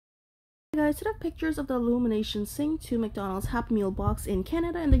Hey guys, set up pictures of the Illumination Sing to McDonald's Happy Meal box in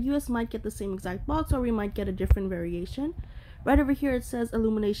Canada, and the US might get the same exact box, or we might get a different variation. Right over here it says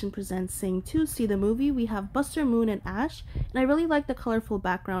Illumination presents Sing 2, see the movie. We have Buster, Moon, and Ash, and I really like the colorful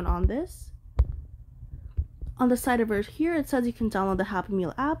background on this. On the side over here it says you can download the Happy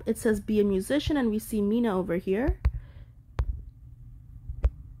Meal app. It says be a musician, and we see Mina over here.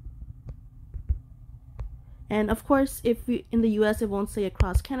 And of course, if we in the US, it won't say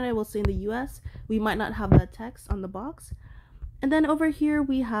across Canada, it will say in the US. We might not have that text on the box. And then over here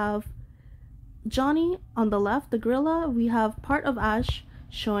we have Johnny on the left, the gorilla. We have part of Ash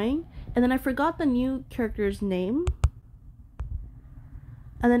showing. And then I forgot the new character's name.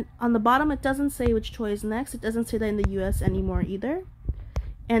 And then on the bottom it doesn't say which toy is next. It doesn't say that in the US anymore either.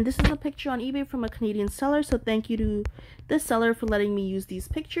 And this is a picture on eBay from a Canadian seller, so thank you to this seller for letting me use these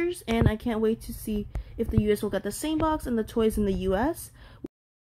pictures, and I can't wait to see if the US will get the same box and the toys in the US.